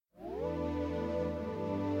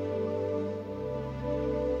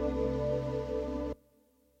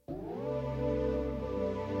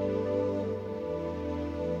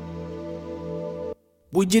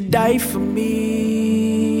Would you die for me?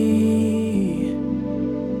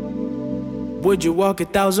 Would you walk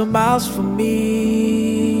 1,000 miles for me?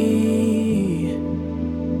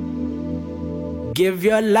 Give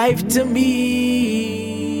your life to me.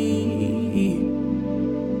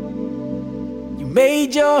 You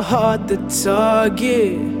made your heart the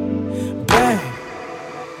target. Bang.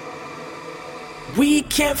 We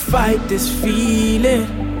can't fight this feeling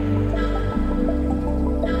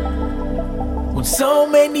when so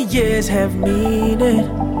many years have meaning.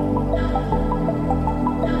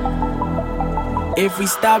 If we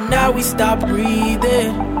stop now, we stop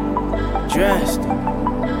breathing. Dressed.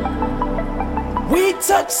 We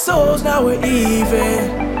touch souls, now we're even.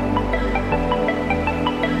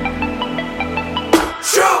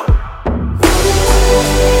 True.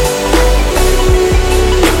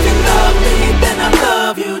 If you love me, then I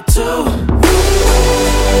love you too.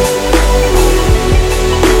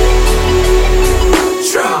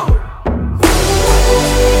 True.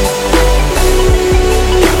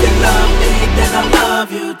 If you love me, then I love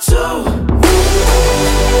you too.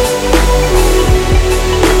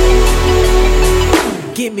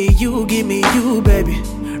 Give me you, baby.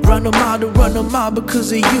 Run them out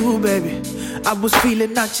because of you, baby. I was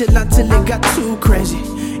feeling nonchalant till it got too crazy.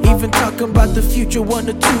 Even talking about the future, 1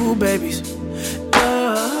 or 2 babies.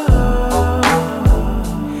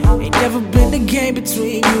 Ain't never been a game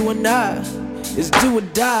between you and I. It's do or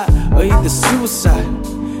die, or either suicide.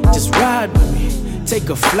 Just ride with me, take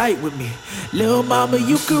a flight with me. Little mama,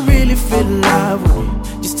 you can really feel alive with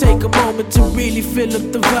me. Just take a moment to really fill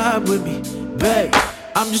up the vibe with me, babe.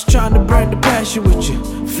 I'm just trying to burn the passion with you,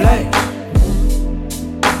 flame.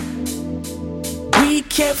 We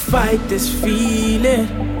can't fight this feeling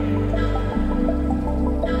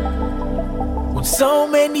when so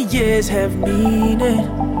many years have meaning.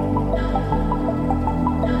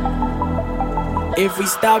 If we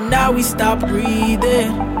stop now, we stop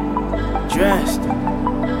breathing. Dressed.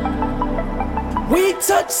 We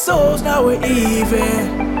touch souls, now we're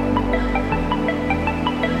even.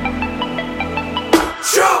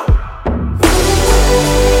 True.